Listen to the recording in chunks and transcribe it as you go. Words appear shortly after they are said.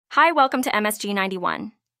Hi, welcome to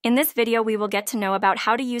MSG91. In this video, we will get to know about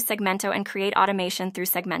how to use Segmento and create automation through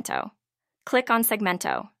Segmento. Click on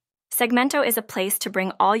Segmento. Segmento is a place to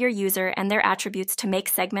bring all your user and their attributes to make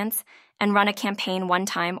segments and run a campaign one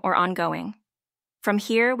time or ongoing. From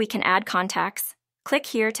here, we can add contacts. Click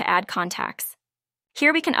here to add contacts.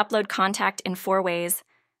 Here we can upload contact in 4 ways.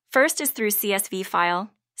 First is through CSV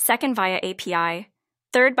file, second via API,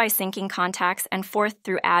 third by syncing contacts, and fourth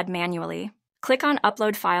through add manually. Click on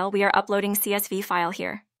Upload File. We are uploading CSV file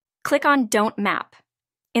here. Click on Don't Map.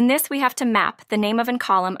 In this, we have to map the name of a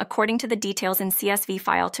column according to the details in CSV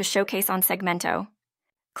file to showcase on Segmento.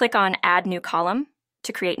 Click on Add New Column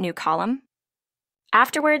to create new column.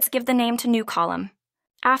 Afterwards, give the name to new column.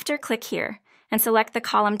 After, click here and select the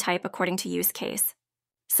column type according to use case.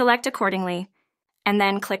 Select accordingly, and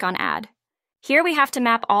then click on Add. Here we have to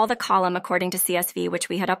map all the column according to CSV which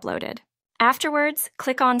we had uploaded. Afterwards,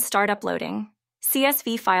 click on Start Uploading.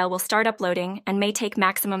 CSV file will start uploading and may take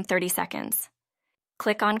maximum 30 seconds.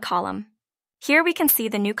 Click on Column. Here we can see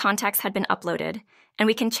the new contacts had been uploaded, and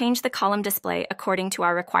we can change the column display according to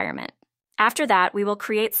our requirement. After that, we will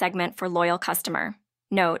create segment for loyal customer.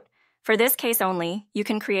 Note, for this case only, you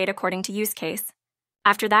can create according to use case.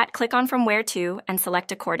 After that, click on From Where To and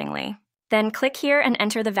select accordingly. Then click here and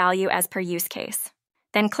enter the value as per use case.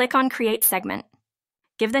 Then click on Create Segment.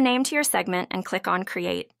 Give the name to your segment and click on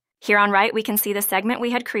Create. Here on right, we can see the segment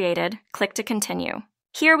we had created. Click to continue.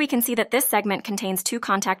 Here we can see that this segment contains 2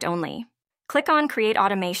 contact only. Click on Create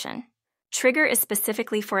Automation. Trigger is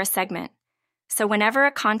specifically for a segment. So whenever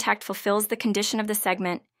a contact fulfills the condition of the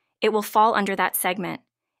segment, it will fall under that segment,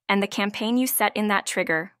 and the campaign you set in that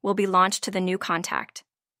trigger will be launched to the new contact.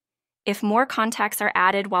 If more contacts are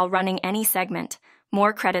added while running any segment,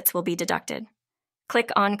 more credits will be deducted.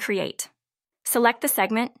 Click on Create. Select the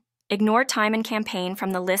segment, ignore time and campaign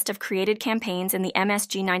from the list of created campaigns in the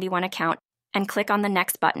MSG91 account, and click on the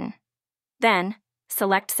Next button. Then,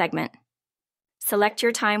 select Segment. Select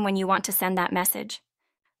your time when you want to send that message.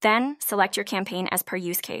 Then, select your campaign as per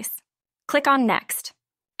use case. Click on Next.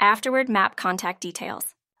 Afterward, map contact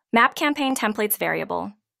details. Map campaign templates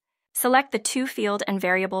variable. Select the 2 field and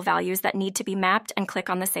variable values that need to be mapped and click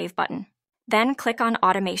on the Save button. Then click on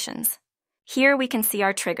Automations. Here we can see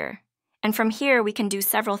our trigger. And from here, we can do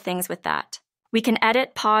several things with that. We can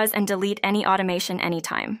edit, pause, and delete any automation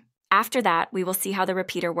anytime. After that, we will see how the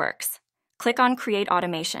repeater works. Click on Create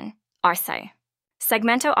Automation, RSA.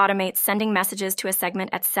 Segmento automates sending messages to a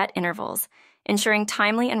segment at set intervals, ensuring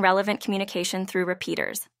timely and relevant communication through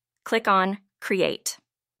repeaters. Click on Create.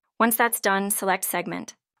 Once that's done, select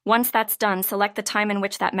Segment. Once that's done, select the time in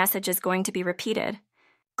which that message is going to be repeated.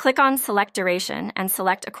 Click on Select Duration and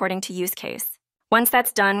select according to use case. Once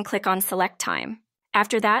that's done, click on Select Time.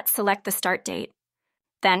 After that, select the start date.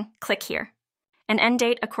 Then, click here. An end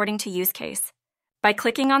date according to use case. By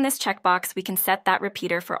clicking on this checkbox, we can set that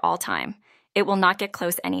repeater for all time. It will not get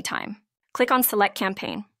close anytime. Click on Select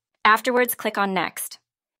Campaign. Afterwards, click on Next.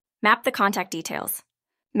 Map the contact details.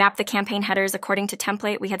 Map the campaign headers according to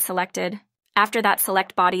template we had selected. After that,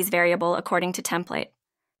 select Bodies variable according to template.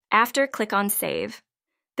 After, click on Save.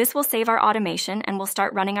 This will save our automation and we'll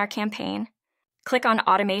start running our campaign. Click on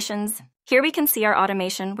Automations. Here we can see our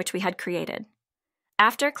automation which we had created.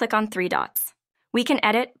 After, click on 3 dots. We can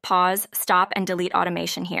edit, pause, stop, and delete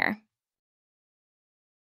automation here.